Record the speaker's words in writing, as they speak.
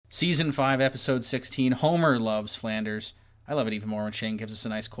Season 5, Episode 16. Homer loves Flanders. I love it even more when Shane gives us a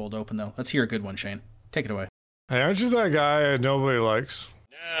nice cold open, though. Let's hear a good one, Shane. Take it away. Hey, aren't you that guy nobody likes?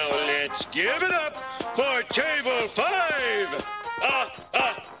 Now let's give it up for Table 5.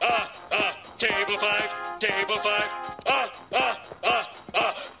 Table 5, Table 5.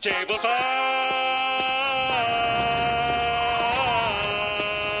 Table 5.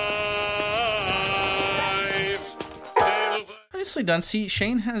 Nicely done. See,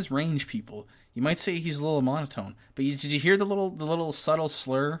 Shane has range, people. You might say he's a little monotone, but did you hear the little subtle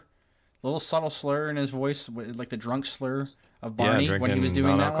slur? Little subtle slur in his voice, like the drunk slur of Barney when he was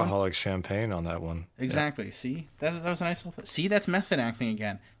doing that one? Non-alcoholic champagne on that one. Exactly. Yeah. See? That was a nice little... See, that's method acting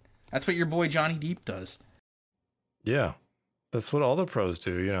again. That's what your boy Johnny Depp does. Yeah. That's what all the pros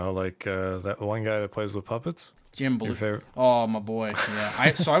do, like that one guy that plays with puppets. Jim Blue. Your favorite? Oh, my boy. Yeah.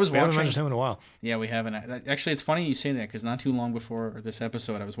 I was watching... We haven't mentioned him in a while. Yeah, we haven't. Actually, it's funny you say that, because not too long before this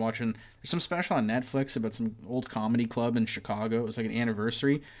episode, I was watching... There's some special on Netflix about some old comedy club in Chicago. It was like an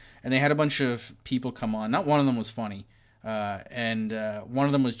anniversary. And they had a bunch of people come on. Not one of them was funny. And one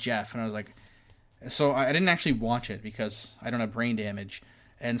of them was Jeff. And I was like... So I didn't actually watch it because I don't have brain damage.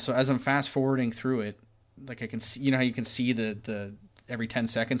 And so as I'm fast forwarding through it, like I can see... You know how you can see the every 10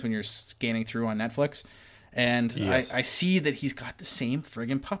 seconds when you're scanning through on Netflix? And yes. I see that he's got the same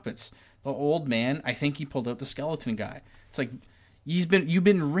friggin' puppets. The old man, I think he pulled out the skeleton guy. It's like, you've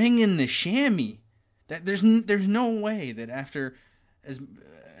been ringing the chamois. That there's no way that after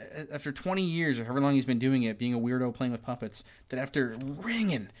 20 years or however long he's been doing it, being a weirdo playing with puppets, that after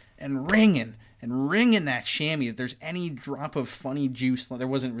ringing that chamois, that there's any drop of funny juice. There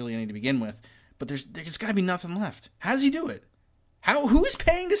wasn't really any to begin with, but there's got to be nothing left. How does he do it? Who's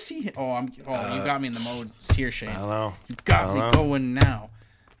paying to see him? You got me in the mode here, Shane. I don't know. You got me going now.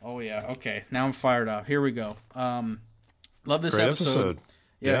 Oh yeah, okay. Now I'm fired up. Here we go. Love this Great episode.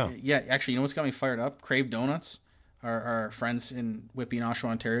 Yeah. Actually, you know what's got me fired up? Crave Donuts. Our friends in Whitby and Oshawa,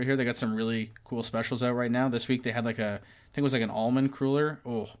 Ontario here. They got some really cool specials out right now. This week they had I think it was like an almond cruller.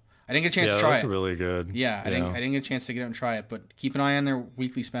 Oh, I didn't get a chance to try it. Yeah, that's really good. Yeah, I didn't get a chance to get out and try it. But keep an eye on their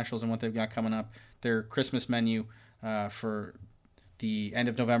weekly specials and what they've got coming up. Their Christmas menu for the end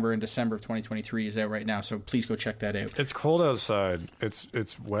of November and December of 2023 is out right now, so please go check that out. It's cold outside.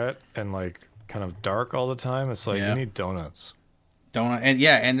 It's wet and kind of dark all the time. It's like you need donuts.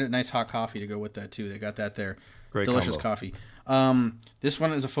 And a nice hot coffee to go with that too. They got that there. Great delicious combo. Coffee. This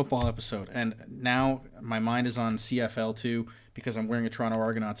one is a football episode, and now my mind is on CFL too because I'm wearing a Toronto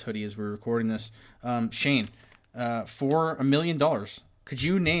Argonauts hoodie as we're recording this. Shane, for $1 million, could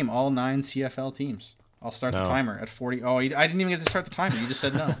you name all 9 CFL teams? I'll start the timer at 40. Oh, I didn't even get to start the timer. You just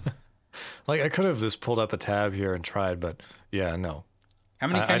said no. I could have just pulled up a tab here and tried, but yeah, no. How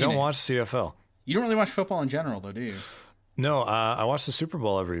many? I don't watch CFL. You don't really watch football in general, though, do you? No, I watch the Super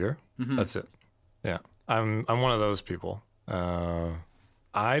Bowl every year. Mm-hmm. That's it. Yeah, I'm one of those people. I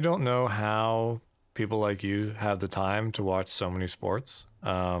don't know how people like you have the time to watch so many sports,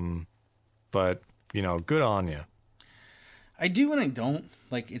 but good on you. I do and I don't.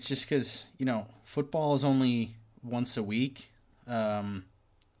 It's just because, football is only once a week.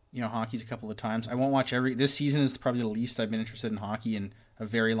 Hockey's a couple of times. I won't watch this season is probably the least I've been interested in hockey in a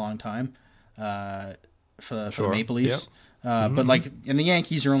very long time for the Maple Leafs. Yep. But and the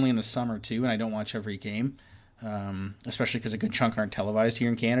Yankees are only in the summer too, and I don't watch every game, especially because a good chunk aren't televised here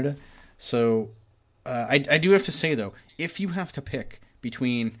in Canada. So I do have to say, though, if you have to pick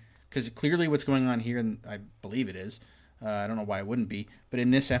between, because clearly what's going on here, and I believe it is, I don't know why it wouldn't be, but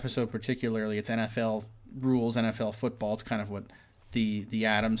in this episode particularly, it's NFL rules, NFL football. It's kind of what the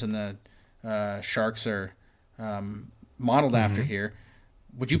Adams and the Sharks are modeled after here.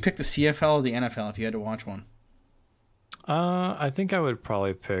 Would you pick the CFL or the NFL if you had to watch one? I think I would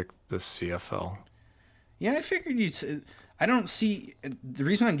probably pick the CFL. Yeah, I figured you'd. I don't see the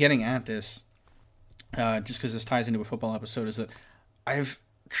reason I'm getting at this, just because this ties into a football episode, is that I've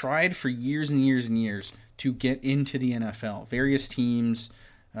tried for years and years and years to get into the NFL. Various teams,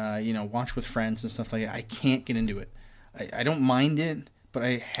 watch with friends and stuff like that. I can't get into it. I don't mind it, but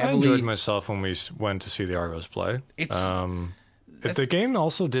I enjoyed myself when we went to see the Argos play. The game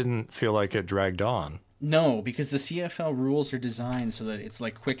also didn't feel like it dragged on. No, because the CFL rules are designed so that it's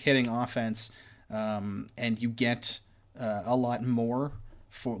like quick hitting offense, and you get a lot more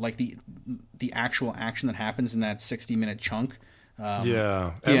for the actual action that happens in that 60-minute chunk.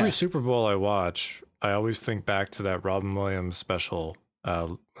 Every Super Bowl I watch, I always think back to that Robin Williams special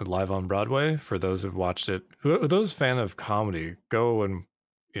live on Broadway. For those who've watched it, those fan of comedy, go and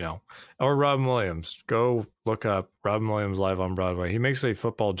or Robin Williams, go look up Robin Williams live on Broadway. He makes a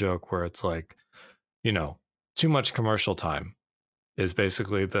football joke where it's too much commercial time. is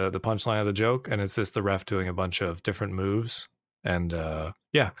basically the punchline of the joke, and it's just the ref doing a bunch of different moves. And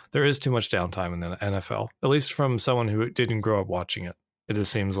there is too much downtime in the NFL, at least from someone who didn't grow up watching it. It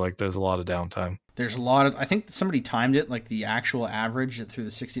just seems like there's a lot of downtime. There's a lot of, I think somebody timed it, like the actual average through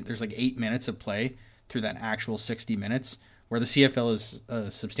the 60, there's like 8 minutes of play through that actual 60 minutes, where the CFL is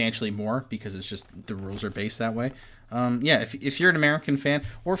substantially more because it's just the rules are based that way. If you're an American fan,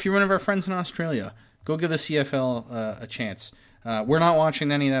 or if you're one of our friends in Australia, go give the CFL a chance. We're not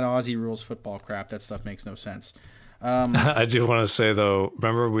watching any of that Aussie rules football crap. That stuff makes no sense. I do want to say, though,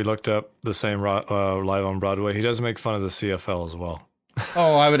 remember we looked up the same Live on Broadway? He does make fun of the CFL as well.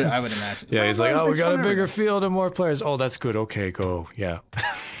 Oh, I would imagine. Yeah, he's like, we got a bigger field and more players. Oh, that's good. Okay, go. Yeah.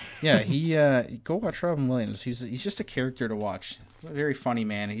 Yeah, he go watch Robin Williams. He's just a character to watch. Very funny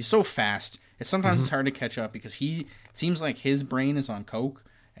man. He's so fast. It's hard to catch up because it seems like his brain is on coke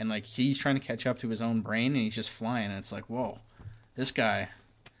and like he's trying to catch up to his own brain and he's just flying. And it's like, whoa, this guy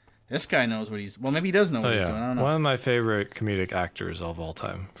knows what he's. Well, maybe he does know what he's doing. I don't know. One of my favorite comedic actors of all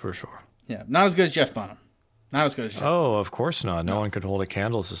time, for sure. Yeah, not as good as Jeff Dunham. Not as good as Jeff. Oh, of course not. No one could hold a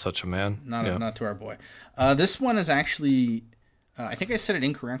candle to such a man. Not to our boy. This one is actually. I think I said it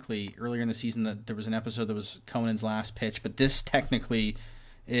incorrectly earlier in the season that there was an episode that was Conan's last pitch, but this technically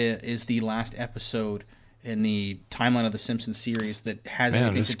is the last episode in the timeline of the Simpsons series that has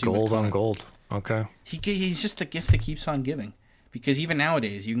anything to do with gold on gold. Okay. He's just the gift that keeps on giving, because even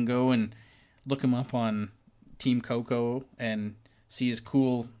nowadays you can go and look him up on Team Coco and see his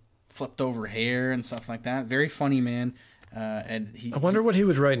cool flipped over hair and stuff like that. Very funny man. I wonder what he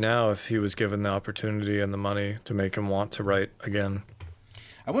would write now if he was given the opportunity and the money to make him want to write again.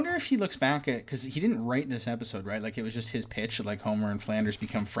 I wonder if he looks back at, because he didn't write this episode, right? Like it was just his pitch, like Homer and Flanders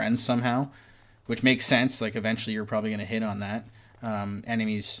become friends somehow, which makes sense. Like eventually you're probably going to hit on that.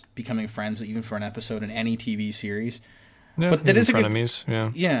 Enemies becoming friends, even for an episode in any TV series. Yeah, but that is a good,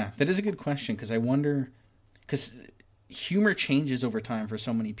 frenemies. Yeah, that is a good question, because I wonder, because humor changes over time for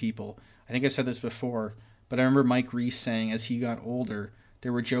so many people. I think I've said this before, but I remember Mike Reese saying as he got older,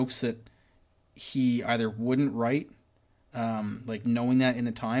 there were jokes that he either wouldn't write, like knowing that in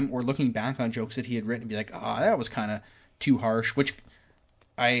the time, or looking back on jokes that he had written and be like, that was kind of too harsh, which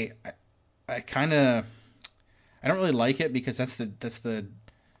I kind of, I don't really like it, because that's the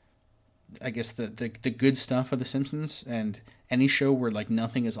I guess the good stuff of The Simpsons, and any show where like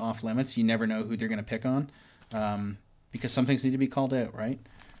nothing is off limits, you never know who they're going to pick on, because some things need to be called out, right?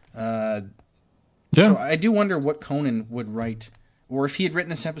 So I do wonder what Conan would write, or if he had written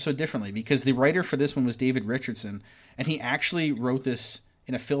this episode differently, because the writer for this one was David Richardson, and he actually wrote this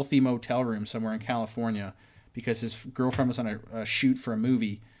in a filthy motel room somewhere in California because his girlfriend was on a shoot for a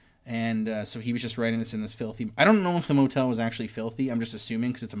movie, and so he was just writing this in this filthy. I don't know if the motel was actually filthy. I'm just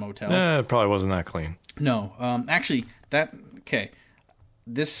assuming because it's a motel. It probably wasn't that clean. No, actually,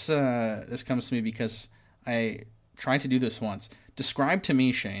 This comes to me because I tried to do this once. Describe to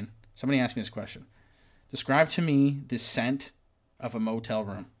me, Shane. Somebody asked me this question. Describe to me the scent of a motel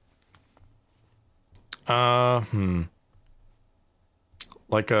room.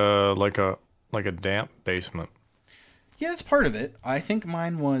 Like a damp basement. Yeah, that's part of it. I think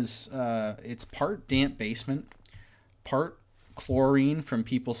mine was it's part damp basement, part chlorine from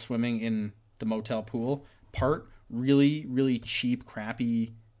people swimming in the motel pool, part really, really cheap,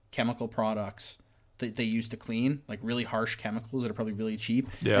 crappy chemical products that they use to clean, like really harsh chemicals that are probably really cheap.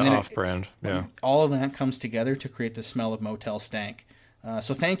 Yeah, off-brand. Yeah. All of that comes together to create the smell of motel stank.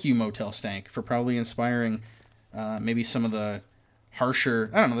 So thank you, Motel Stank, for probably inspiring maybe some of the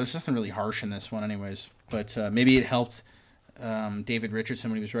harsher... I don't know, there's nothing really harsh in this one anyways, but maybe it helped David Richardson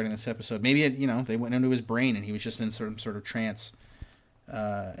when he was writing this episode. Maybe they went into his brain and he was just in some sort of trance.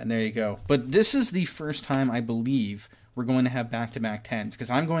 And there you go. But this is the first time, I believe, we're going to have back-to-back 10s, because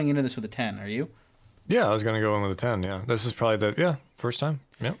I'm going into this with a 10. Are you? Yeah, I was going to go in with a 10, yeah. This is probably the first time.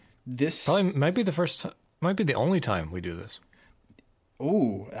 Yeah. This probably might be the first might be the only time we do this.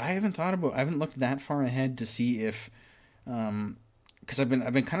 Oh, I haven't looked that far ahead to see if because I've been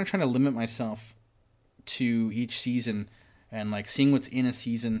kind of trying to limit myself to each season and like seeing what's in a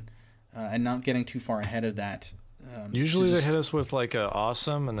season and not getting too far ahead of that. Usually they hit us with like a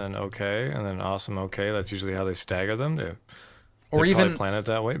awesome and then okay and then awesome okay. That's usually how they stagger them. Or even plan it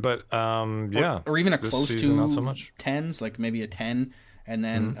that way, but or even a close season, to not so much 10s, like maybe a 10 and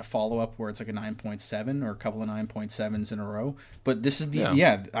then a follow up where it's like a 9.7 or a couple of 9.7s in a row. But this is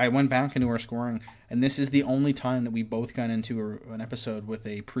I went back into our scoring, and this is the only time that we both got into an episode with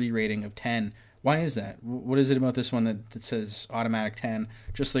a pre-rating of 10. Why is that? What is it about this one that says automatic 10,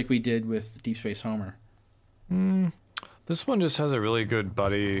 just like we did with Deep Space Homer? This one just has a really good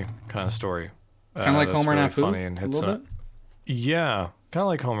buddy kind of story. Kind of like Homer and Apu, funny and hits a little bit? Yeah, kind of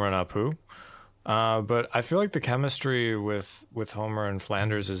like Homer and Apu. But I feel like the chemistry with Homer and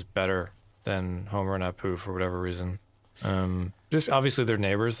Flanders is better than Homer and Apu for whatever reason. Just obviously they're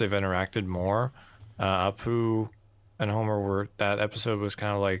neighbors. They've interacted more. Apu and Homer that episode was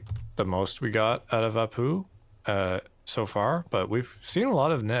kind of like the most we got out of Apu so far. But we've seen a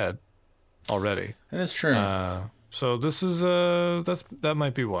lot of Ned already. That is true. So this is that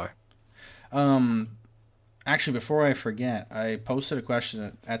might be why. Actually, before I forget, I posted a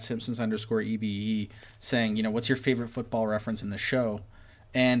question at Simpsons_EBE saying, what's your favorite football reference in the show?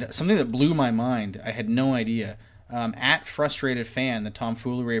 And something that blew my mind, I had no idea. At Frustrated Fan, the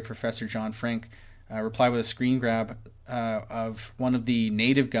tomfoolery of Professor John Frank replied with a screen grab of one of the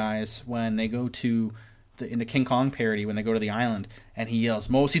native guys when they go to, in the King Kong parody, when they go to the island, and he yells,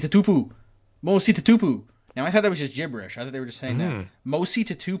 Mo si Tupu! Mo si Tupu! Now, I thought that was just gibberish. I thought they were just saying that. Mo si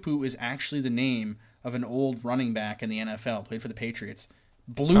Tupu is actually the name of an old running back in the NFL, played for the Patriots.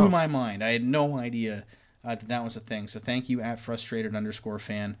 Blew my mind. I had no idea that was a thing. So thank you at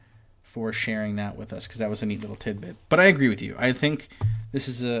Frustrated_fan for sharing that with us, because that was a neat little tidbit. But I agree with you. I think this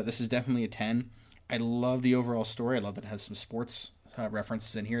is definitely a 10. I love the overall story. I love that it has some sports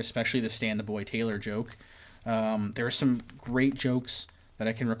references in here, especially the Stan the Boy Taylor joke. There are some great jokes that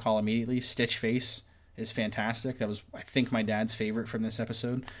I can recall immediately. Stitch Face is fantastic. That was, I think, my dad's favorite from this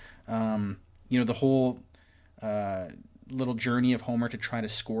episode. The whole little journey of Homer to try to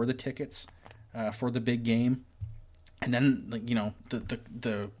score the tickets for the big game. And then,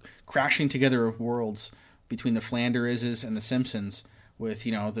 the crashing together of worlds between the Flanderses and the Simpsons with,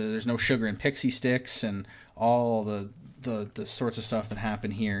 there's no sugar in pixie sticks and all the sorts of stuff that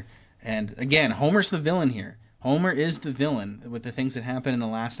happen here. And again, Homer's the villain here. Homer is the villain with the things that happen in the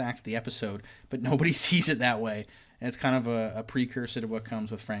last act of the episode, but nobody sees it that way. And it's kind of a precursor to what comes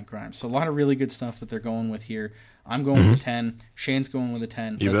with Frank Grimes. So a lot of really good stuff that they're going with here. I'm going with a 10. Shane's going with a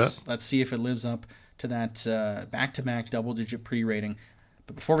 10. Let's see if it lives up to that back-to-back double-digit pre-rating.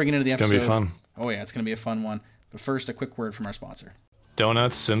 But before we get into the episode... It's going to be fun. Oh, yeah, it's going to be a fun one. But first, a quick word from our sponsor.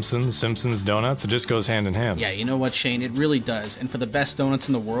 Donuts, Simpsons, donuts. It just goes hand in hand. Yeah, you know what, Shane? It really does. And for the best donuts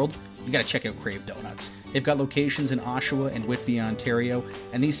in the world, you got to check out Crave Donuts. They've got locations in Oshawa and Whitby, Ontario.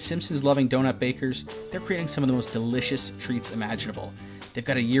 And these Simpsons-loving donut bakers, they're creating some of the most delicious treats imaginable. They've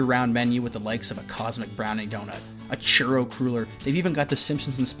got a year-round menu with the likes of a cosmic brownie donut, a churro cruller. They've even got the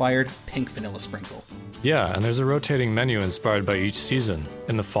Simpsons-inspired pink vanilla sprinkle. Yeah, and there's a rotating menu inspired by each season.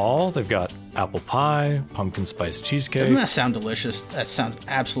 In the fall, they've got apple pie, pumpkin spice cheesecake. Doesn't that sound delicious? That sounds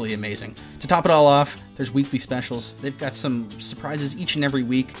absolutely amazing. To top it all off, there's weekly specials. They've got some surprises each and every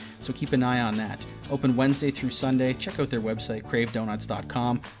week, so keep an eye on that. Open Wednesday through Sunday. Check out their website,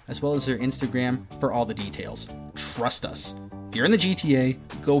 cravedonuts.com, as well as their Instagram for all the details. Trust us. If you're in the GTA,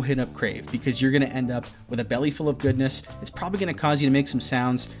 go hit up Crave, because you're going to end up with a belly full of goodness. It's probably going to cause you to make some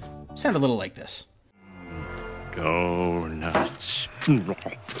sound a little like this. Go nuts.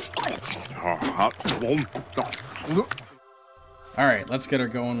 All right, let's get her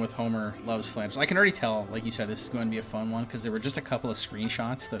going with Homer Loves Flanders. I can already tell, like you said, this is going to be a fun one, because there were just a couple of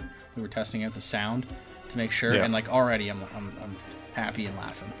screenshots that we were testing out the sound to make sure, and already I'm happy and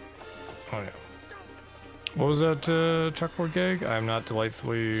laughing. Oh yeah. What was that chalkboard gag? I'm not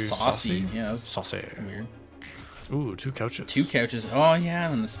delightfully saucy. Yeah, that was saucy. Weird. Ooh, 2 couches. 2 couches. Oh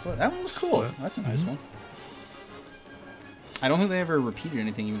yeah, and the split. That one was cool. That's a nice one. I don't think they ever repeated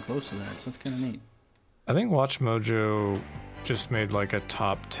anything even close to that, so that's kind of neat. I think Watch Mojo just made like a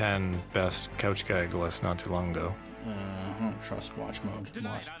top 10 best couch gag list not too long ago. I don't trust Watch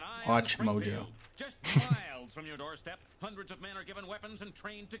Mojo. Watch Mojo. Just miles from your doorstep, hundreds of men are given weapons and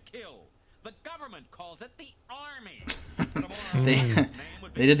trained to kill. The government calls it the army.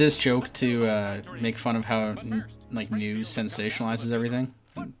 They did this joke to make fun of how news sensationalizes everything.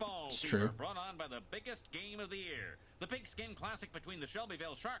 It's true. Brought on by the biggest game of the year, the Big Skin Classic between the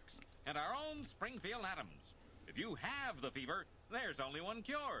Shelbyville Sharks and our own Springfield Atoms. If you have the fever, there's only one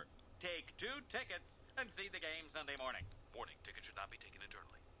cure. Take 2 tickets and see the game Sunday morning. Warning: tickets should not be taken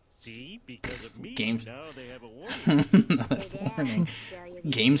internally. See, because of me, Game. now they have a warning.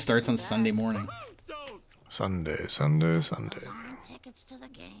 Game starts on Sunday morning. Sunday. Tickets to the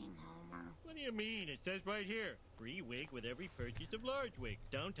game, Homer. What do you mean? It says right here, free wig with every purchase of large wig.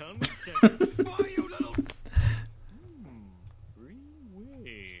 Downtown Wig Center. Why, you little... free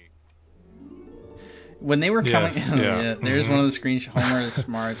wig. When they were coming, there's one of the screenshots. Homer is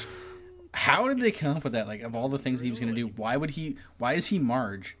Marge. How did they come up with that? Like, of all the things he was going to do, why is he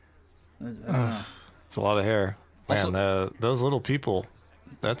Marge? I don't know. It's a lot of hair. Also, Man, those little people,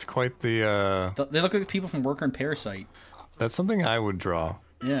 that's quite the... They look like the people from Worker and Parasite. That's something I would draw.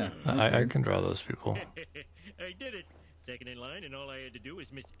 Yeah. I can draw those people. I did it. Second in line, and all I had to do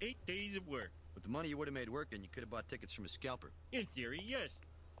was miss 8 days of work. With the money you would have made working, you could have bought tickets from a scalper. In theory, yes.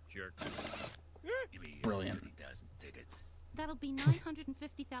 Jerk. Brilliant. 30,000 tickets. That'll be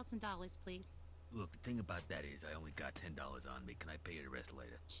 $950,000, please. Look, the thing about that is I only got $10 on me. Can I pay you the rest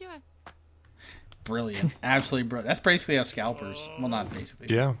later? Sure. Brilliant. Absolutely brilliant. That's basically how scalpers. Well, not basically.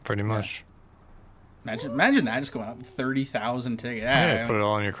 Yeah, pretty much. Imagine that just going up 30,000 tickets. Yeah, put it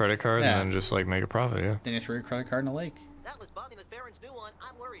all on your credit card and then just like make a profit. Yeah. Then you throw your credit card in the lake. That was Bobby McFerrin's new one.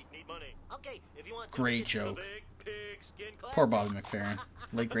 I'm worried. Need money. Okay, if you want Great joke. Big pig skin class. Poor Bobby McFerrin.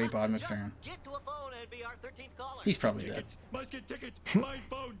 Late great Bobby McFerrin. Get to a phone and be our 13th caller. He's probably dead. Must get tickets. Find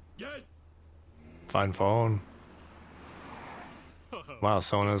phone. Yes. Find phone. Wow,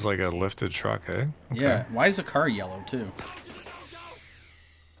 someone has like a lifted truck, eh? Okay. Yeah. Why is the car yellow too?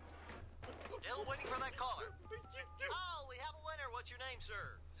 Still waiting for that caller. Oh, we have a winner. What's your name,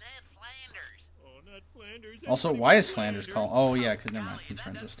 sir? Ned Flanders. Oh, not Flanders. Also, why is Flanders called? Oh yeah, because never mind. He's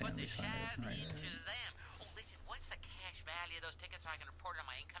friends with Stanley. Right. Oh, listen, what's the cash value of those tickets so I can report it on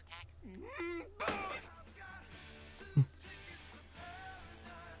my income tax?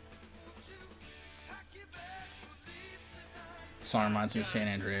 Song reminds me of San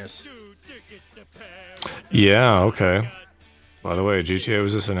Andreas. Yeah, okay. By the way, GTA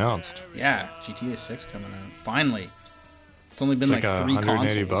was just announced. Yeah, GTA 6 coming out. Finally. It's only been It's like like 3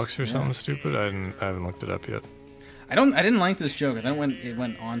 $180 consoles. or something stupid. I haven't looked it up yet. I didn't like this joke. I think it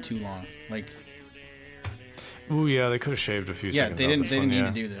went on too long. Like, Ooh, yeah, they could have shaved a few seconds. they off didn't this one, need yeah.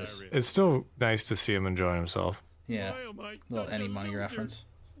 to do this. It's still nice to see him enjoying himself. Yeah. Little Any Money reference.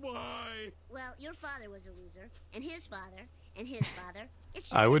 Why? Well, your father was a loser, and his father, and his father.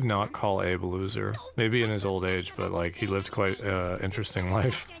 I would not call Abe a loser. Maybe in his old age, but like he lived quite interesting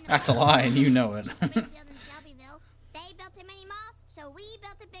life. That's a lie, and you know it. Springfield and Shelbyville, they built a mini mall, so we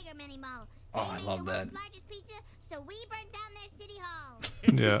built a bigger mini mall. Oh, I love that. The world's largest pizza, so we burned down their city hall.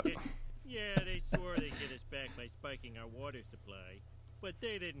 Yeah. Yeah, they swore they'd get us back by spiking our water supply, but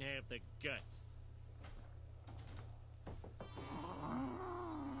they didn't have the guts.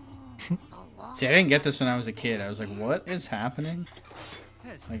 See, I didn't get this when I was a kid. I was like, what is happening?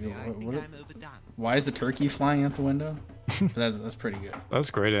 Like, why is the turkey flying out the window? But that's pretty good. That's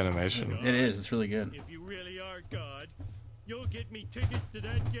great animation. It is. It's really good. If you really are God, you'll get me tickets to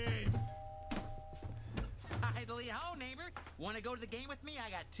that game. Idly-ho, neighbor. Want to go to the game with me? I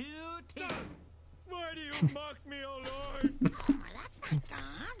got 2 tickets. Why do you mock me, oh Lord? Oh, that's not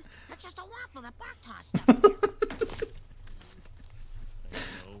God. That's just a waffle that Bart tossed up.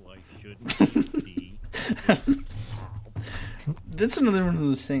 No, I shouldn't be. That's another one of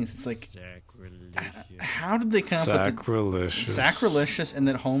those things. It's like, Sacrilegious. how did they come up with Sacrilegious. sacrilegious and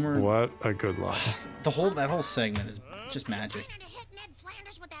then Homer? What a good line. That whole segment is just magic. Planning to hit Ned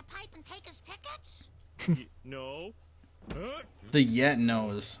Flanders with that pipe and take his tickets? No. Huh? The yet no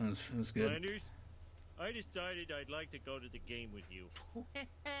is good. Flanders, I decided I'd like to go to the game with you.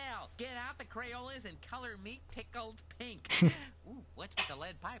 Hell, get out the Crayolas and color me tickled pink. Ooh, what's with the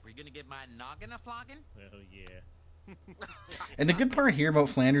lead pipe? Are you gonna give my noggin a flogging? Well, yeah. And the good part here about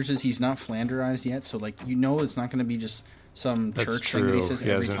Flanders is he's not Flanderized yet, so like it's not going to be just some That's church thing that he true. says He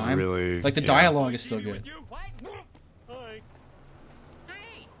every hasn't time. really- Like the yeah. dialogue is still good. What? Hi.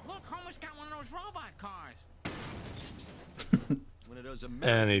 Hey, look, Homer's got one of those robot cars. One of those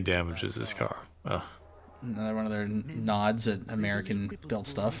And he damages his car. Ugh. Another one of their nods at American-built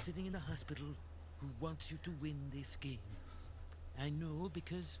stuff. Sitting in a hospital who wants you to win this game. I know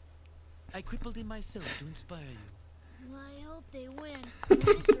because I crippled him myself to inspire you. Well, I hope they win.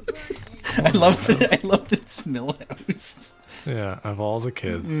 Mr. Burns I love that it's Millhouse. Yeah, of all the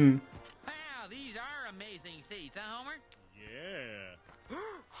kids. Wow, these are amazing seats, huh, Homer? Yeah.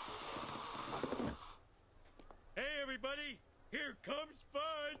 Hey, everybody! Here comes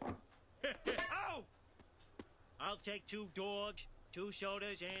fun! Ow! I'll take 2 dogs, 2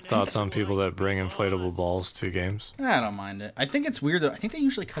 sodas, and... Thoughts on people that bring inflatable balls to games? I don't mind it. I think it's weird though. I think they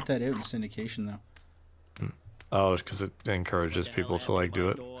usually cut that out in syndication though. Oh, because it encourages people to like do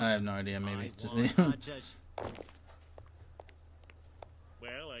it. I have no idea. Maybe just.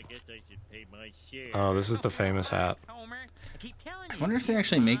 Well, I guess I should pay my share. Oh, this is the famous hat. Homer, I keep telling I you. wonder if they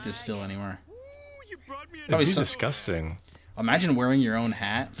actually make this still anymore. Ooh, you brought me It'd be so- disgusting. Imagine wearing your own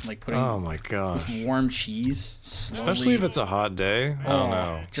hat, like putting Oh my gosh. warm cheese. Slowly. Especially if it's a hot day. I don't Oh,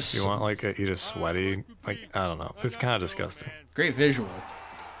 know. just- You want like eat a sweaty, like I don't know. It's kind of disgusting. Great visual.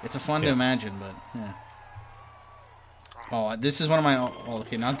 It's a fun to imagine, but yeah. Oh, this is one of my. Oh,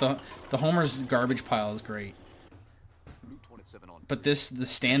 okay, not the Homer's garbage pile is great. But the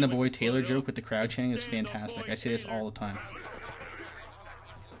Stan the Boy Taylor joke with the crowd chanting is fantastic. I say this all the time.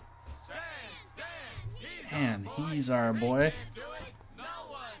 Man, he's our boy.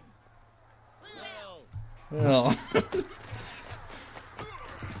 Well. Look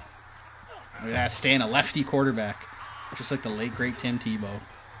at that, staying a lefty quarterback. Just like the late, great Tim Tebow.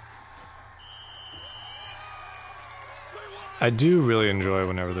 I do really enjoy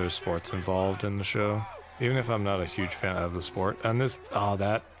whenever there's sports involved in the show, even if I'm not a huge fan of the sport. And this,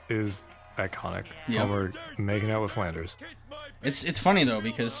 that is iconic. Yep. Homer making out with Flanders. It's funny though,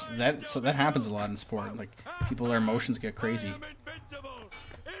 because that happens a lot in sport. Like, their emotions get crazy.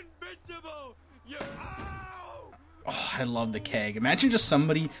 Oh, I love the keg. Imagine just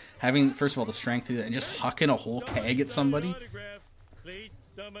somebody having, first of all, the strength to do that and just hucking a whole keg at somebody.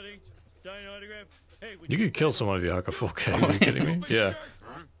 You could kill someone if you huck a full keg. Are you kidding me? Yeah.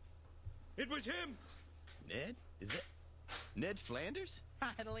 It was him. Ned? Is it Ned Flanders?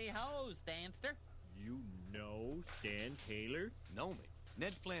 Idly ho, Stanster. You know Stan Taylor? Know me.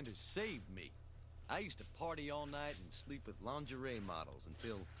 Ned Flanders saved me. I used to party all night and sleep with lingerie models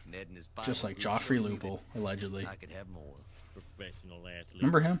until Ned and his Bible Just like group Joffrey showed me Lupul, that allegedly. I could have more. Professional athlete.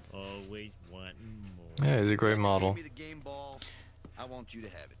 Remember him? Always wanting more. Yeah, he's a great model. Give me the game ball. I want you to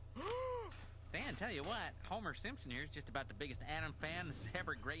have it. Stan, tell you what, Homer Simpson here is just about the biggest Adam fan that's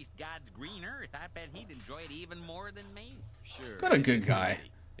ever graced God's green earth. I bet he'd enjoy it even more than me. Sure. What a good guy.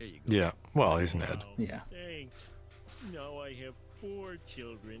 There you go. Yeah. Well, he's Ned. Yeah. Thanks. Now I have 4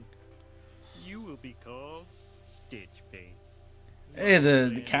 children. You will be called Stitchface. Hey,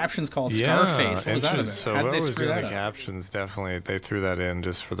 the caption's called Scarface. What was that about? So How did they whoever's screw doing that the up? captions, definitely, they threw that in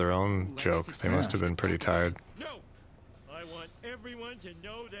just for their own joke. They must have been pretty tired. No! I want everyone to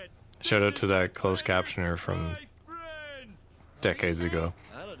know that Shout out to that closed captioner from my friend. decades ago.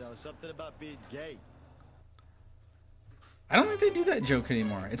 I don't know, something about being gay. I don't think they do that joke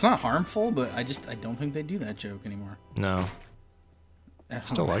anymore. It's not harmful, but I don't think they do that joke anymore. No.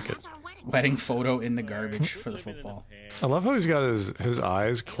 Still like it. Wedding photo in the garbage for the football. I love how he's got his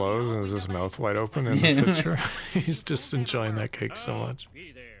eyes closed and his mouth wide open in the picture. He's just enjoying that cake so much.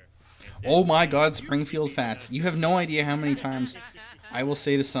 Be there. Oh my God, Springfield Fats. You have no idea how many times I will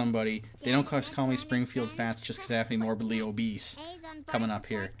say to somebody, they don't call me Springfield Fats just because I have to be morbidly obese coming up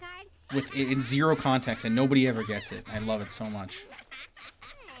here. In zero context, and nobody ever gets it. I love it so much.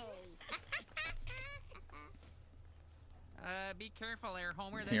 Be careful there,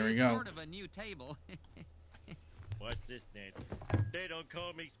 Homer. That Here we is go. sort of a new table. What's this, Ned? They don't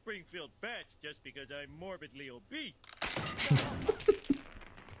call me Springfield Fats just because I'm morbidly obese.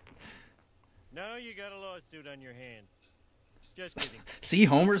 Now you got a lawsuit on your hands. Just kidding. See,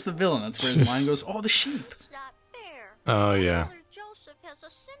 Homer's the villain. That's where his mind goes. Oh, the sheep. It's not fair. Oh, My yeah. brother Joseph has a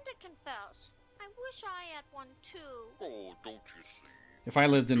sin to confess. I wish I had one too. Oh, don't you see? If I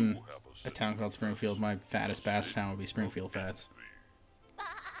lived in a town called Springfield, my fattest bass town would be Springfield Fats.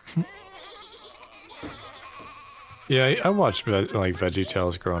 Yeah, I watched like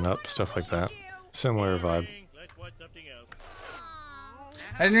VeggieTales growing up, stuff like that. Similar vibe. Let's watch something else.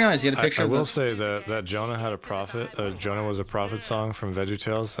 I didn't realize you had a picture I of will this. say that Jonah had a prophet. Jonah was a prophet song from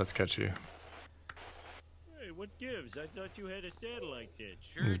VeggieTales. That's catchy. Hey, what gives? I thought you had a satellite dish.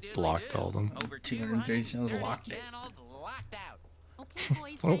 Sure He's did. blocked all of them. Over 230 channels locked it. channels locked out. Okay,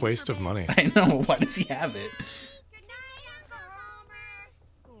 boys. What a time for waste of bed. money. I know. Why does he have it? Good night, Uncle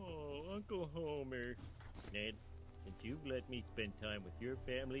Homer. Oh, Uncle Homer. Ned, since you've let me spend time with your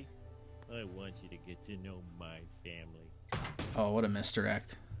family, I want you to get to know my family. Oh, what a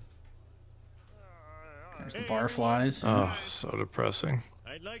misdirect. There's the barflies. Oh, so depressing.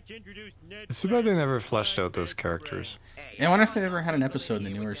 I'd like to introduce Ned. It's too bad they never fleshed out those characters. Yeah, I wonder if they ever had an episode in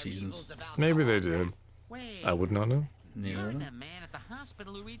the newer seasons. Maybe they did. Wait, I would not know. Neither you're of them. the man at the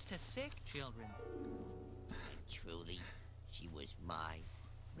hospital who reads to sick children. Truly, she was my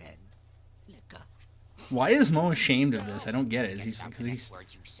red flicker. Why is Mo ashamed of this? I don't get it. Is he because he's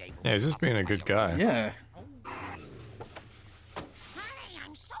Yeah, he's just being a good guy. yeah. Honey,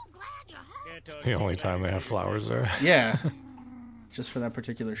 I'm so glad you're home. It's the only time they have flowers there. Yeah. Just for that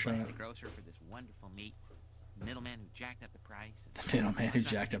particular shot. Where's the grocer for this wonderful meat? The middleman who jacked up the price. The middleman who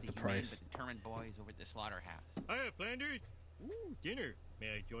jacked up the price. The determined boys over at the slaughterhouse. Hiya, Flanders. Ooh, dinner. May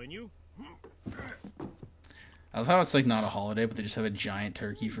I join you? I love how it's like not a holiday, but they just have a giant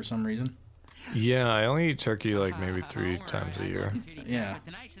turkey for some reason. Yeah, I only eat turkey like maybe 3 times a year. Yeah. But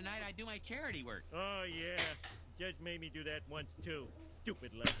tonight's the night I do my charity work. Oh, yeah. Judge made me do that once, too.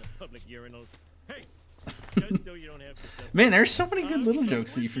 Stupid lack of public urinals. Hey, just so you don't have to... Man, there's so many good little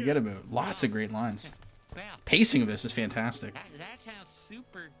jokes that you forget about. Lots of great lines. Well, Pacing of this is fantastic. that sounds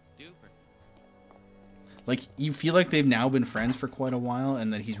super duper. Like, you feel like they've now been friends for quite a while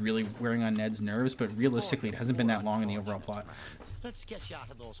and that he's really wearing on Ned's nerves, but realistically, it hasn't been that long in the overall plot. Let's get you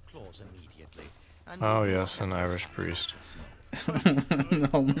out of those clothes immediately. Oh yes, an Irish priest.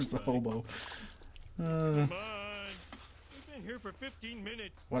 Homer's the hobo. Come on. We've been here for 15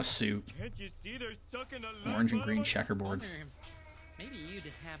 minutes. What a suit. Can't you see they're sucking a lot Orange and out green of us? checkerboard. Homer, maybe you'd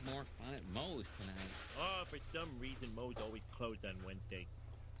have more fun at Moe's tonight. Oh, for some reason, Moe's always closed on Wednesday.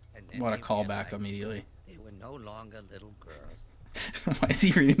 And then What a they callback realized immediately. They were no longer little girls. Why is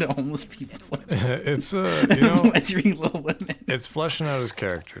he reading to homeless people? It's you know, Why is he reading Little Women? it's fleshing out his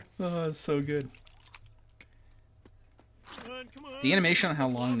character. Oh, it's so good. Come on. The animation on how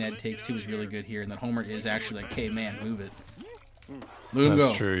long Ned takes to is really good here, and that Homer is actually like, "Hey man, move it, let him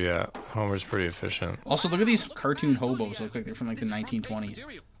That's go." true. Yeah, Homer's pretty efficient. Also, look at these cartoon hobos. Look like they're from like the 1920s.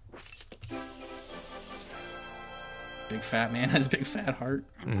 Big fat man has a big fat heart.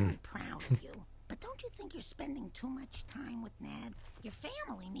 I'm very proud of you. But don't you think you're spending too much time with Ned? Your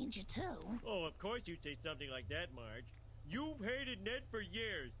family needs you too. Oh, of course you'd say something like that, Marge. You've hated Ned for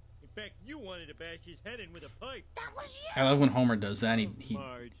years. In fact, you wanted to bash his head in with a pipe. That was you. I love when Homer does that.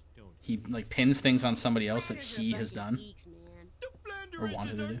 Marge, don't. He like pins things on somebody else that he has done. The Or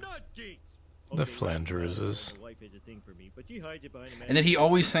wanted to Flanderses are do. not geeks. The Okay, Flanderses. my wife is a thing for me, but she hides it behind a And then he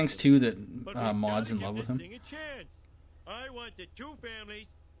always thinks too that But we've Maud's gotta in give love with this him. thing a chance. I want the two families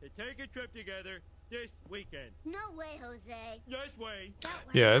to take a trip together this weekend. No way, Jose. Yes way.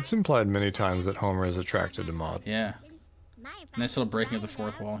 Yeah, it's implied many times that Homer is attracted to Maud. Yeah. Nice little breaking of the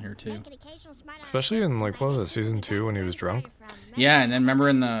fourth wall here too. Especially in like what was it, season 2 when he was drunk? Yeah, and then remember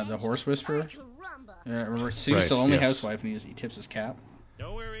in the Horse Whisperer? Remember Sue's Right, the only yes. housewife, and he tips his cap.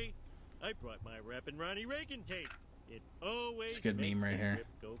 Don't worry. I brought my Rappin' Ronnie Reagan tape. It always It's a good makes meme right the here. trip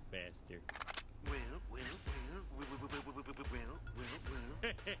go faster.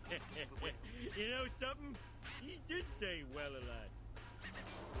 You know something? He did say well a lot.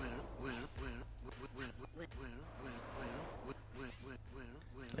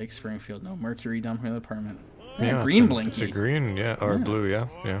 Lake Springfield, no mercury dump in the apartment. Yeah, Yeah, it's green a- blinky. It's a green, yeah, or Yeah. blue, yeah,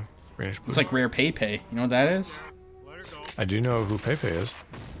 yeah, greenish blue. It's like rare Pepe. You know what that is? I do know who Pepe is.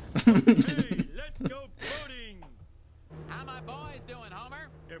 Hey, let's go boating. How my boys doing, Homer?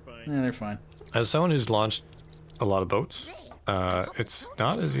 They're fine. Yeah, they're fine. As someone who's launched a lot of boats, it's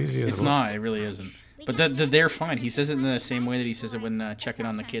not as easy as It's it not. It really isn't. But they're fine. He says it in the same way that he says it when checking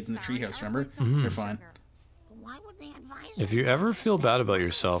on the kids in the treehouse. Remember? Mm-hmm. They're fine. Why would they advise If you ever feel bad about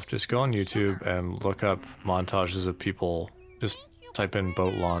yourself, just go on YouTube and look up montages of people. Just type in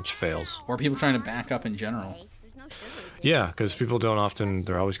boat launch fails. Or people trying to back up in general. Yeah, because people don't often,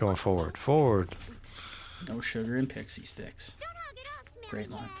 they're always going forward. Forward. No sugar and pixie sticks. Great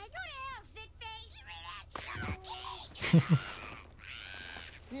line.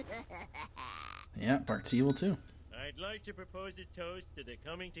 Yeah, Bart's evil too. I'd like to propose a toast to the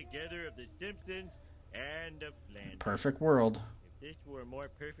coming together of the Simpsons and the Flanders. Perfect world. If this were a more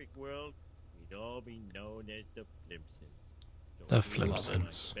perfect world, we'd all be known as the Flimpsons. The So we love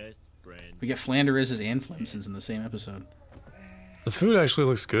Flimpsons. my best friend. We get Flanders and Flimpsons in the same episode. The food actually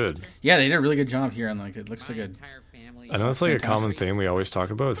looks good. Yeah, they did a really good job here on like it looks like a I know it's like a common Fantastic. theme we always talk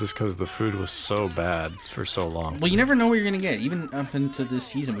about. It's just because the food was so bad for so long. well, you never know what you're gonna get. Even up into this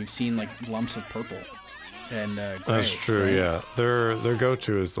season, we've seen like lumps of purple and gray. That's true, right? yeah. Their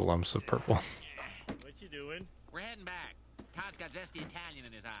go-to is the lumps of purple. What you doing? We're heading back. Todd's got zesty Italian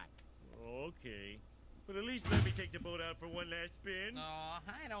in his eye. Okay. But at least let me take the boat out for one last spin. Oh,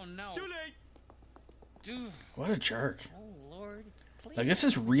 I don't know. Too late. Dude. What a jerk. Oh, Lord. Like this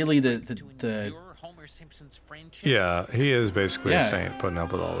is really the Endure Homer Simpson's friendship. Yeah, he is basically Yeah. a saint putting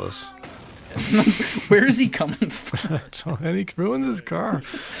up with all this. where is he coming from? And he ruins his car.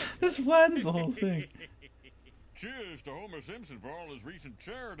 This flattens the whole thing. Cheers to Homer Simpson for all his recent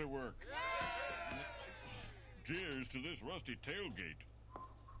charity work. Cheers to this rusty tailgate.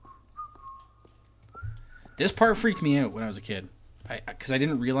 This part freaked me out when I was a kid, because I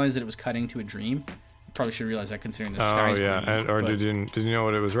didn't realize that it was cutting to a dream. Probably should realize that considering the Oh sky's yeah, green, and, or but, did you know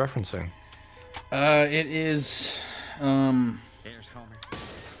what it was referencing? It is. There's Homer.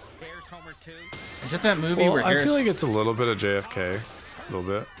 There's Homer too. Is it that movie Well, where I Harris? feel like it's a little bit of JFK, a little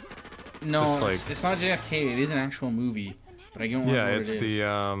bit. no, just it's, like- it's not JFK. It is an actual movie, but I don't remember Yeah, what it's it is.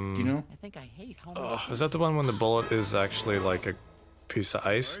 the Do you know? I think I hate Homer. is that the one when the bullet is actually like a piece of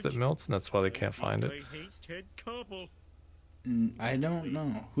ice that melts, and that's why they can't find it? I hate Ted Koppel. I don't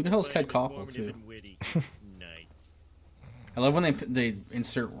know. Who the hell's Ted Koppel Informative too? and witty. Nice. I love when they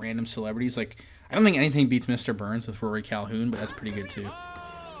insert random celebrities. Like I don't think anything beats Mr. Burns with Rory Calhoun, but that's pretty good too.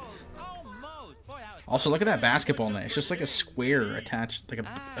 Also, look at that basketball net. It's just like a square attached, like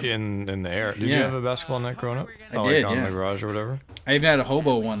a. In the air. Did you Yeah. have a basketball net growing up? I Oh, did, like on yeah. the garage or whatever. I even had a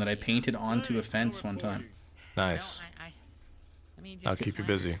hobo one that I painted onto a fence one time. Nice. I mean, I'll keep you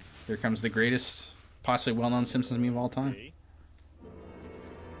busy. Here comes the greatest possibly well-known Simpsons meme of all time.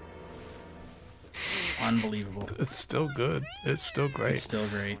 Unbelievable. It's still good. It's still great. It's still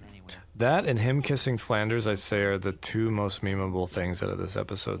great. That and him kissing Flanders, I say, are the two most memeable things out of this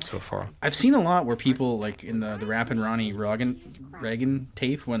episode so far. I've seen a lot where people, like in the Rappin' Ronnie Reagan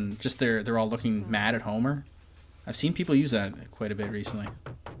tape, when just they're all looking mad at Homer. I've seen people use that quite a bit recently.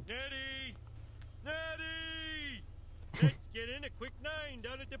 Nettie! Let's get in a quick 9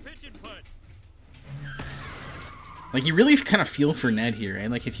 down at the pigeon putt. Like, you really kind of feel for Ned here, eh?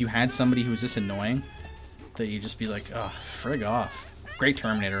 Like, if you had somebody who was this annoying, that you'd just be like, oh, frig off. Great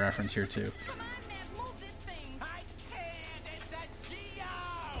Terminator reference here, too.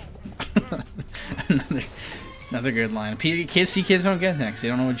 another good line. Kids don't get that because they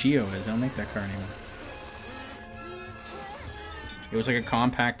don't know what Geo is. They don't make that car anymore. It was like a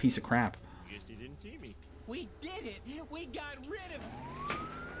compact piece of crap. Guess he didn't see me. We did it! We got rid of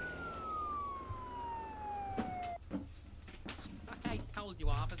I told you,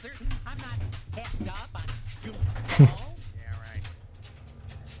 officer. I'm not hecked up on goofball. Yeah, right.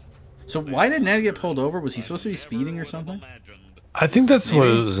 So why did Ned get pulled over? Was he supposed to be speeding or something? I think that's Maybe what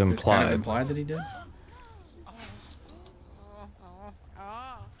it was it's implied. kind of implied that he did.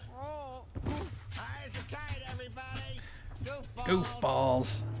 How's the kite, everybody?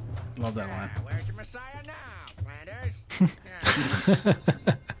 Goofballs. Love that line. Where's your Messiah now, Flanders?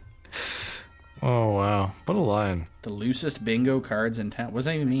 Oh, wow. What a line. The loosest bingo cards in town. What does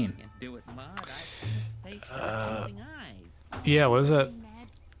that even mean? Yeah, what is that?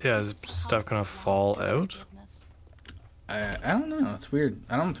 Yeah, is stuff gonna fall out? I don't know. It's weird.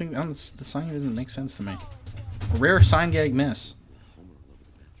 The sign doesn't make sense to me. A rare sign gag miss.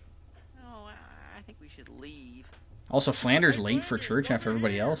 Oh, I think we should leave. Also, Flanders late for church after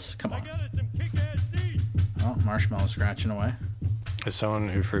everybody else. Come on. Oh, Marshmallow scratching away. As someone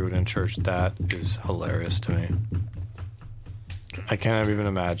who frequented in church, that is hilarious to me. I can't even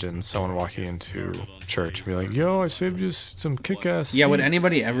imagine someone walking into church and be like, yo, I saved you some kick-ass seats. Yeah, would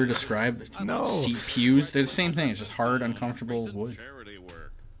anybody ever describe No. seat pews? They're the same thing. It's just hard, uncomfortable wood.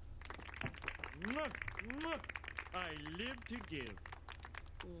 I live to give.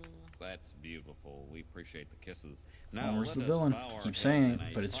 That's beautiful. We appreciate the kisses. Now, Homer's the let us villain. bow our Keep heads saying in it,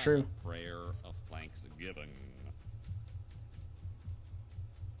 a but it's silent true. Prayer of thanksgiving.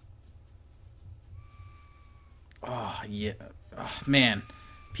 Oh, yeah. Oh, man.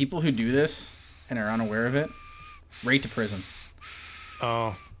 People who do this and are unaware of it, right to prison.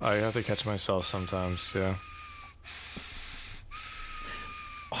 Oh, I have to catch myself sometimes, yeah.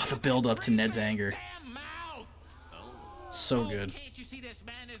 Oh, the build up to Ned's anger. So good. Can't you see this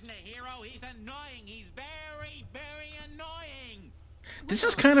man isn't a hero? He's annoying. He's very, very annoying. This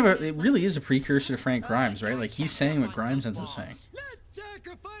is kind of it really is a precursor to Frank Grimes, right? Like, he's saying what Grimes ends up saying.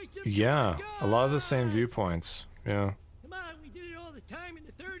 Yeah, a lot of the same viewpoints, yeah. Come on, we did it all the time in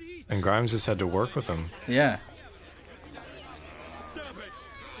the 30s. And Grimes just had to work with him. Yeah.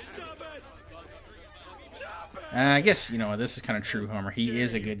 I guess, this is kind of true, Homer. He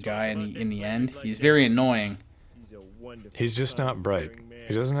is a good guy in the end. He's very annoying. He's just not bright.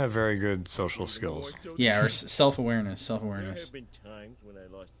 He doesn't have very good social skills. Yeah, or self-awareness. There have been times when I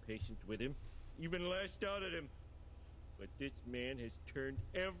lost patience with him, even lashed out at him. But this man has turned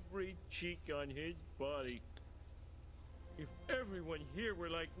every cheek on his body. If everyone here were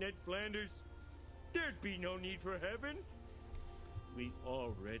like Ned Flanders, there'd be no need for heaven. We'd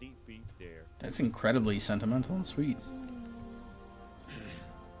already be there. That's incredibly sentimental and sweet.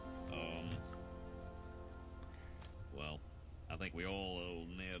 Well, I think we all owe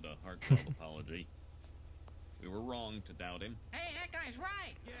Ned a heartfelt apology. We were wrong to doubt him. Hey, that guy's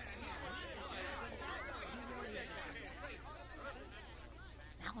right.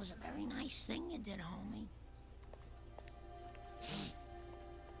 That was a very nice thing you did, homie.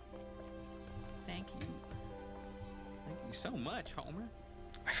 Thank you. Thank you so much, Homer.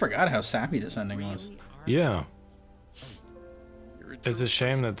 I forgot how sappy this ending was. Yeah. It's a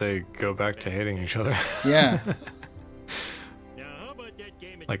shame that they go back to hating each other. Yeah.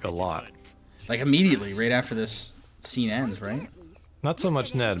 Like a lot. Like immediately, right after this scene ends, right? Not so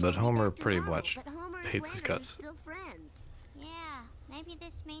much Ned, but Homer pretty much hates his guts. Still friends. Yeah, maybe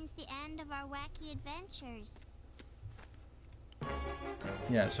this means the end of our wacky adventures.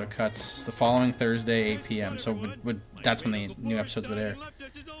 Yeah, so it cuts the following Thursday, 8 p.m. So that's when the new episodes would air.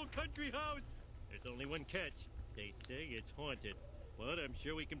 There's only one catch. They say it's haunted. But I'm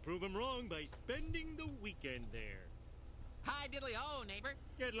sure we can prove them wrong by spending the weekend there. Hi, diddly-o, neighbor.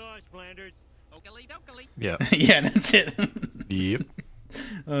 Get lost, Flanders. Okily-dokily. Yeah. Yeah, that's it. Yep.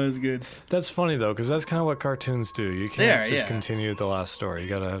 Oh, that's good. That's funny, though, because that's kind of what cartoons do. You can't just continue the last story. You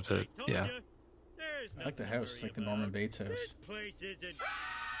gotta have to, yeah. There I like the house. It's like the Norman Bates house. This place isn't.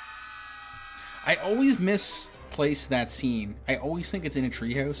 I always misplace that scene. I always think it's in a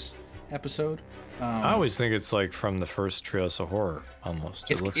treehouse episode. I always think it's like from the first Treehouse of Horror, almost.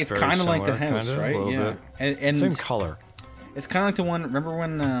 It's kind of like the house, right? Yeah. And same color. It's kind of like the one, remember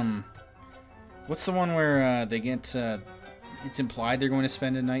when, what's the one where they get, it's implied they're going to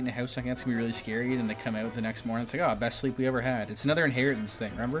spend a night in a house like that's going to be really scary, and then they come out the next morning, it's like, oh, best sleep we ever had. It's another Inheritance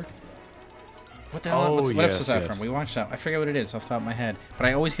thing, remember? What the hell? What episode is that from? We watched that. I forget what it is off the top of my head, but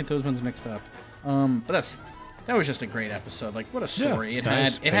I always get those ones mixed up. But that was just a great episode. Like, what a story! Yeah,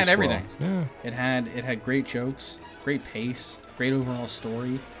 it had everything. Well. Yeah. It had great jokes, great pace, great overall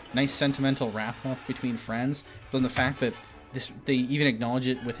story, nice sentimental wrap up between friends. But then the fact that they even acknowledge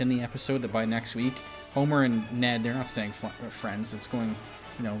it within the episode that by next week, Homer and Ned, they're not staying friends. It's going,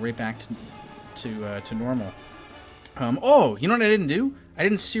 right back to normal. Oh, you know what I didn't do? I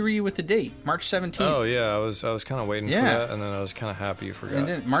didn't Siri you with the date, March 17th. Oh yeah, I was kind of waiting for that, and then I was kind of happy you forgot.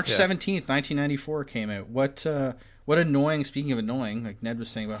 And March 17th, 1994 came out. What annoying? Speaking of annoying, like Ned was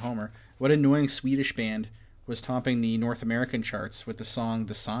saying about Homer, what annoying Swedish band was topping the North American charts with the song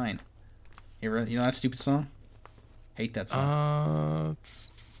 "The Sign"? You know that stupid song? Hate that song.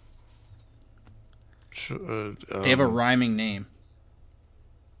 They have a rhyming name.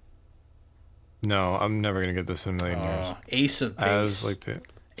 No, I'm never gonna get this in a million years. Ace of Base.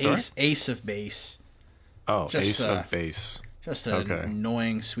 Ace of Base. Oh, Ace of Base. Just an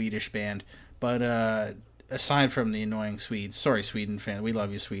annoying Swedish band. But aside from the annoying Swedes, sorry Sweden fan, we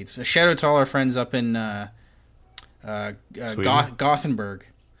love you Swedes. A shout out to all our friends up in Gothenburg.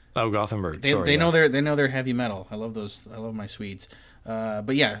 Oh, Gothenburg. They know their heavy metal. I love those. I love my Swedes.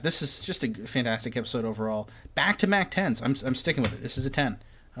 But yeah, this is just a fantastic episode overall. Back to Mac 10s. I'm sticking with it. This is a 10.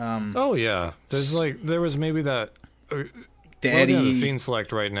 Oh yeah, there was maybe that. The scene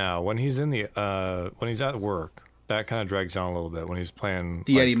select right now when he's when he's at work, that kind of drags on a little bit when he's playing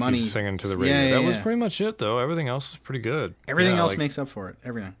the Eddie Money singing to the radio. That was pretty much it though. Everything else is pretty good. Everything else makes up for it.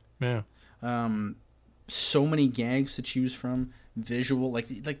 Everything. Yeah. So many gags to choose from. Visual, like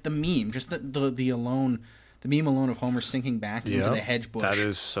the meme, just the meme alone of Homer sinking back into the hedge bush. That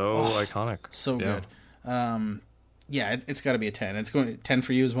is so iconic. So good. Yeah, it's got to be a 10. It's going 10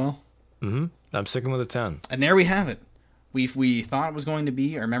 for you as well. Mm-hmm. I'm sticking with a 10. And there we have it. We thought it was going to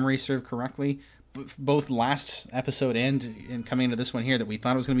be. Our memory served correctly. Both last episode and coming into this one here, that we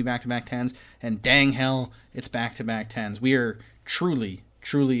thought it was going to be back-to-back 10s, and dang hell, it's back-to-back 10s. We are truly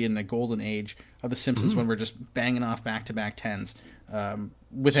in the golden age of The Simpsons when we're just banging off back-to-back 10s.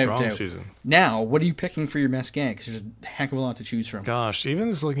 Without Strong doubt. Season. Now, what are you picking for your best gag? Because there's a heck of a lot to choose from. Gosh, even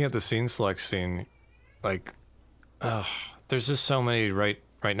just looking at the scene select scene, like, there's just so many right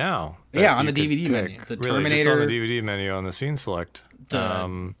now. Yeah, on the DVD menu. The Terminator. Just on the DVD menu on the scene select.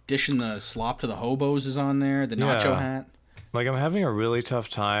 The dishing the slop to the hobos is on there. The nacho hat. Like, I'm having a really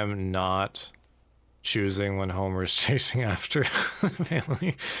tough time not choosing when Homer's chasing after the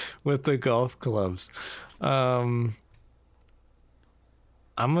family with the golf clubs. I'm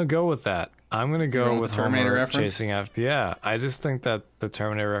gonna go with that. I'm gonna go with Terminator Homer reference? chasing after. Yeah, I just think that the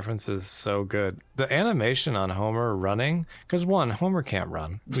Terminator reference is so good. The animation on Homer running, because Homer can't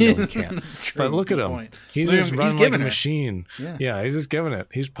run. We know he can't. That's true. But look at him. Point. He's just running like a machine. Yeah, he's just giving it.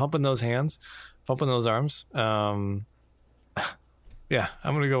 He's pumping those hands, pumping those arms. Yeah,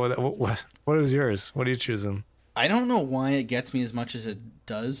 I'm gonna go with it. What is yours? What are you choosing? I don't know why it gets me as much as it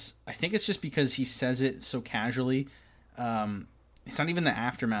does. I think it's just because he says it so casually. It's not even the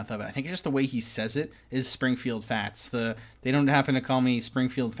aftermath of it. I think it's just the way he says it is Springfield Fats. They don't happen to call me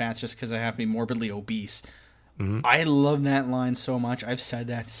Springfield Fats just because I happen to be morbidly obese. Mm-hmm. I love that line so much. I've said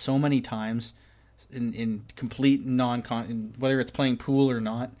that so many times in complete whether it's playing pool or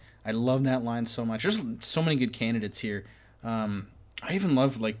not. I love that line so much. There's so many good candidates here. I even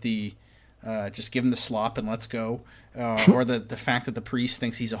love like the just give him the slop and let's go, or the fact that the priest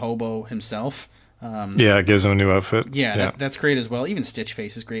thinks he's a hobo himself. It gives him a new outfit. That's great as well. Even Stitch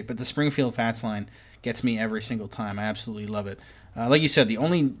Face is great, but the Springfield Fats line gets me every single time. I absolutely love it. Like you said, the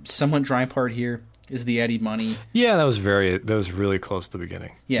only somewhat dry part here is the Eddie Money. Yeah, that was really close to the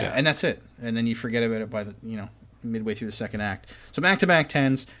beginning. Yeah, and that's it. And then you forget about it by the midway through the second act. So back-to-back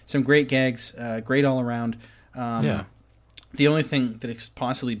 10s, some great gags, great all around. The only thing that is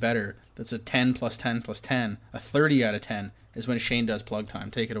possibly better, that's a 10 plus 10 plus 10, a 30 out of 10, is when Shane does plug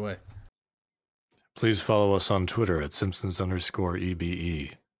time. Take it away. Please follow us on Twitter at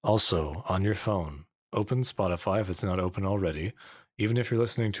Simpsons_EBE. Also, on your phone, open Spotify if it's not open already. Even if you're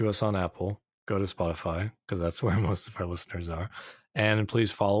listening to us on Apple, go to Spotify, because that's where most of our listeners are. And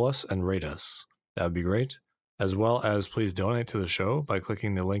please follow us and rate us. That would be great. as well as please donate to the show by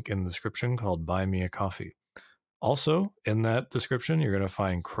clicking the link in the description called Buy Me a Coffee. Also, in that description, you're going to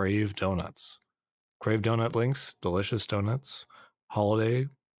find Crave Donuts. Crave Donut links, delicious donuts. Holiday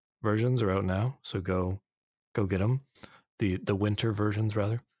versions are out now, so go get them. The winter versions,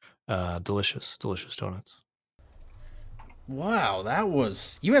 rather. Delicious donuts. Wow,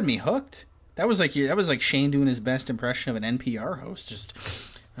 you had me hooked. That was like Shane doing his best impression of an NPR host. Just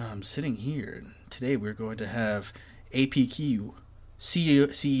sitting here today, we're going to have APQ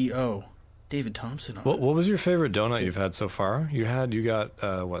CEO David Thompson on. What was your favorite donut you've had so far? You got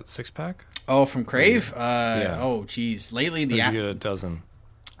what, 6-pack? Oh, from Crave? Yeah. Oh, geez. Lately, Did you get a dozen?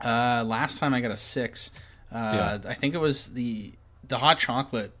 Last time I got a 6. I think it was the hot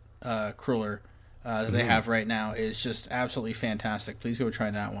chocolate cruller that they have right now is just absolutely fantastic. Please go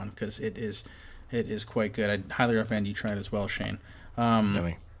try that one because it is quite good. I'd highly recommend you try it as well, Shane.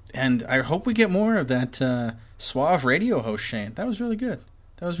 Yummy. And I hope we get more of that suave radio host, Shane. That was really good.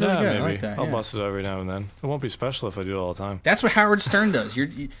 That was really good. Maybe. I like that. I'll bust it every now and then. It won't be special if I do it all the time. That's what Howard Stern does.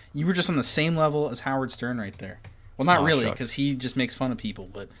 You were just on the same level as Howard Stern right there. Well, not really, because he just makes fun of people.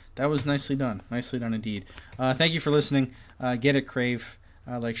 But that was nicely done. Nicely done indeed. Thank you for listening. Get it, Crave.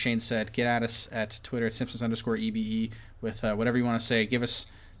 Like Shane said, get at us at Twitter at Simpsons_EBE with whatever you want to say. Give us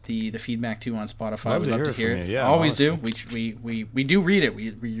the feedback too on Spotify. We'd love to hear it. Yeah, always honestly. do. We do read it. We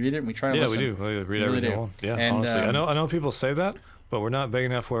read it and we try to listen. Yeah, we do. We read everything. Yeah, and, honestly. I know people say that, but we're not big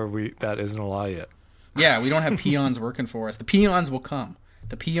enough where that isn't a lie yet. Yeah, we don't have peons working for us. The peons will come.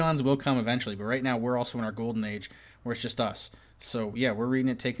 The peons will come eventually, but right now we're also in our golden age where it's just us. So, yeah, we're reading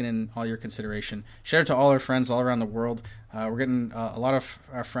it, taking in all your consideration. Shout out to all our friends all around the world. We're getting a lot of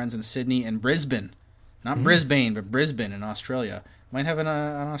our friends in Sydney and Brisbane. Not Brisbane, but Brisbane in Australia. Might have an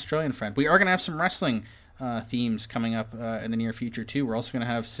Australian friend. We are going to have some wrestling themes coming up in the near future, too. We're also going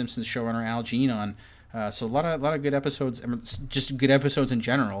to have Simpsons showrunner Al Jean on. So a lot of good episodes, just good episodes in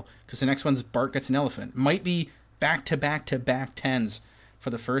general, because the next one's Bart Gets an Elephant. Might be back-to-back-to-back 10s for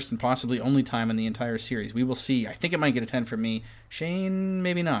the first and possibly only time in the entire series. We will see. I think it might get a 10 from me. Shane,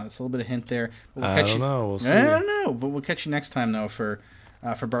 maybe not. It's a little bit of hint there. I don't know. We'll see. I don't know, but we'll catch you next time, though, for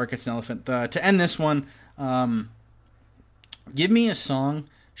Bart Gets an Elephant. To end this one, give me a song,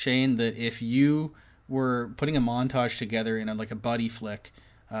 Shane, that if you were putting a montage together in a buddy flick,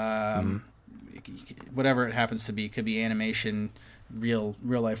 whatever it happens to be, it could be animation, real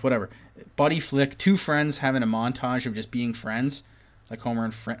life, whatever. Buddy flick, two friends having a montage of just being friends, like Homer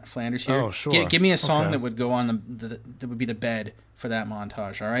and Flanders here. Oh, sure. Give me a song that would go on that would be the bed for that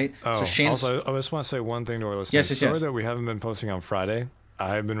montage, all right? Oh, so Shane's... Also, I just want to say one thing to our listeners. Yes. Sorry that we haven't been posting on Friday.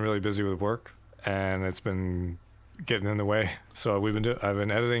 I've been really busy with work, and it's been getting in the way. So I've been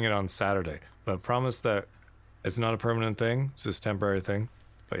editing it on Saturday, but promise that it's not a permanent thing. It's just a temporary thing.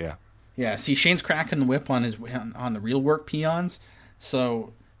 But yeah. Yeah, see, Shane's cracking the whip on the real work peons,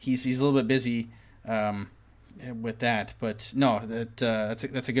 so he's a little bit busy with that. But no,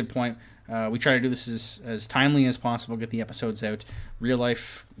 that's a good point. We try to do this as timely as possible, get the episodes out. Real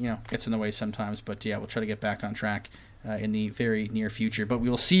life, gets in the way sometimes, but yeah, we'll try to get back on track in the very near future. But we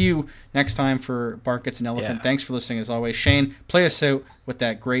will see you next time for Bart Gets an Elephant. Yeah. Thanks for listening as always. Shane, play us out with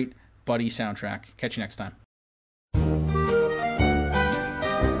that great Buddy soundtrack. Catch you next time.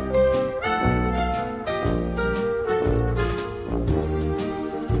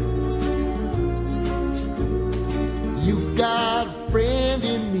 You've got a friend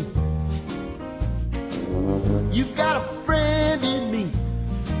in me. You've got a friend in me.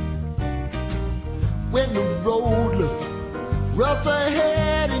 When the road looks rough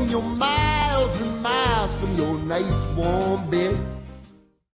ahead and you're miles and miles from your nice warm bed,